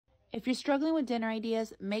If you're struggling with dinner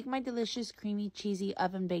ideas, make my delicious, creamy, cheesy,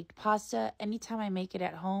 oven-baked pasta. Anytime I make it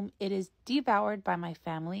at home, it is devoured by my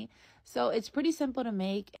family. So it's pretty simple to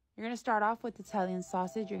make. You're going to start off with Italian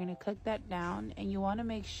sausage. You're going to cook that down, and you want to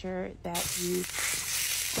make sure that you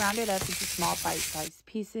ground it up into small bite-sized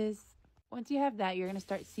pieces. Once you have that, you're going to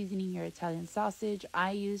start seasoning your Italian sausage.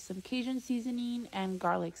 I use some Cajun seasoning and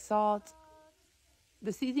garlic salt.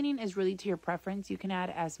 The seasoning is really to your preference. You can add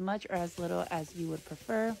as much or as little as you would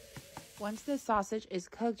prefer. Once the sausage is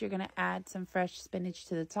cooked, you're going to add some fresh spinach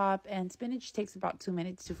to the top, and spinach takes about 2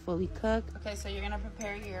 minutes to fully cook. Okay, so you're going to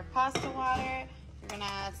prepare your pasta water. You're going to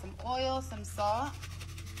add some oil, some salt.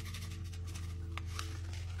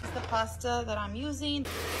 This is the pasta that I'm using.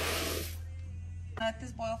 Let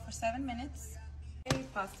this boil for 7 minutes. Okay,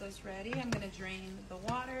 pasta is ready. I'm going to drain the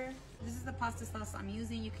water. This is the pasta sauce I'm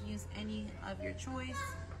using. You can use any of your choice.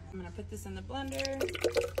 I'm going to put this in the blender.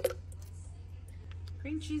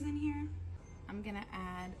 Cream cheese in here. I'm gonna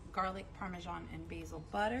add garlic, parmesan, and basil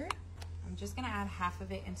butter. I'm just gonna add half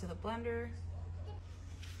of it into the blender.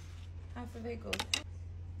 Half of it goes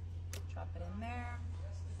in. Drop it in there.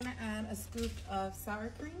 I'm gonna add a scoop of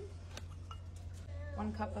sour cream.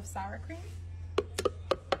 1 cup of sour cream.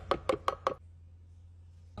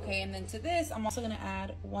 Okay, and then to this, I'm also gonna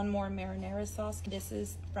add 1 more marinara sauce. This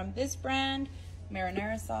is from this brand,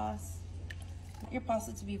 marinara sauce. I want your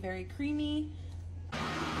pasta to be very creamy.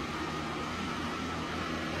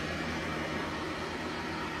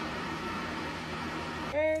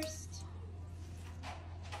 First,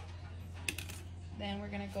 then we're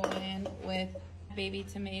gonna go in with baby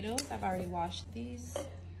tomatoes. I've already washed these.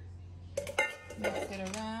 Mix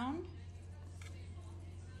it around.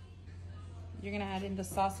 You're gonna add in the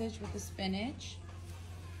sausage with the spinach.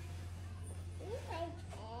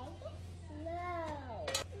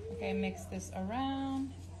 Okay, mix this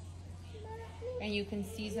around. And you can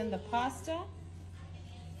season the pasta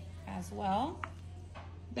as well.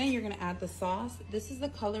 Then you're gonna add the sauce. This is the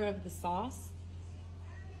color of the sauce.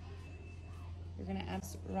 You're gonna add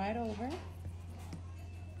this right over.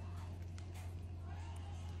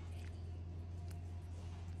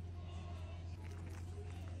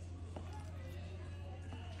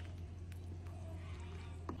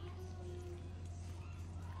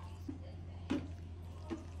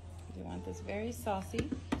 You want this very saucy.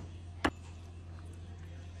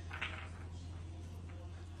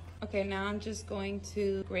 Okay, now I'm just going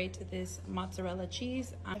to grate this mozzarella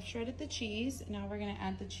cheese. I've shredded the cheese. Now we're gonna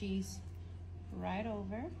add the cheese right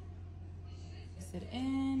over. Mix it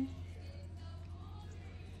in.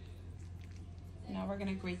 Now we're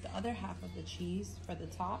gonna grate the other half of the cheese for the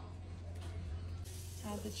top.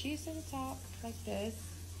 Add the cheese to the top like this.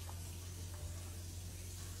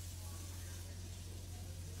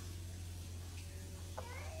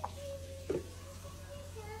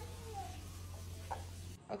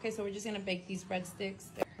 Okay, so we're just gonna bake these breadsticks.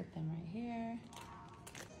 Put them right here.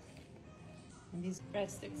 And these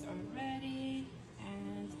breadsticks are ready.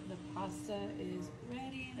 And the pasta is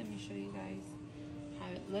ready. Let me show you guys how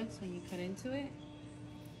it looks when you cut into it.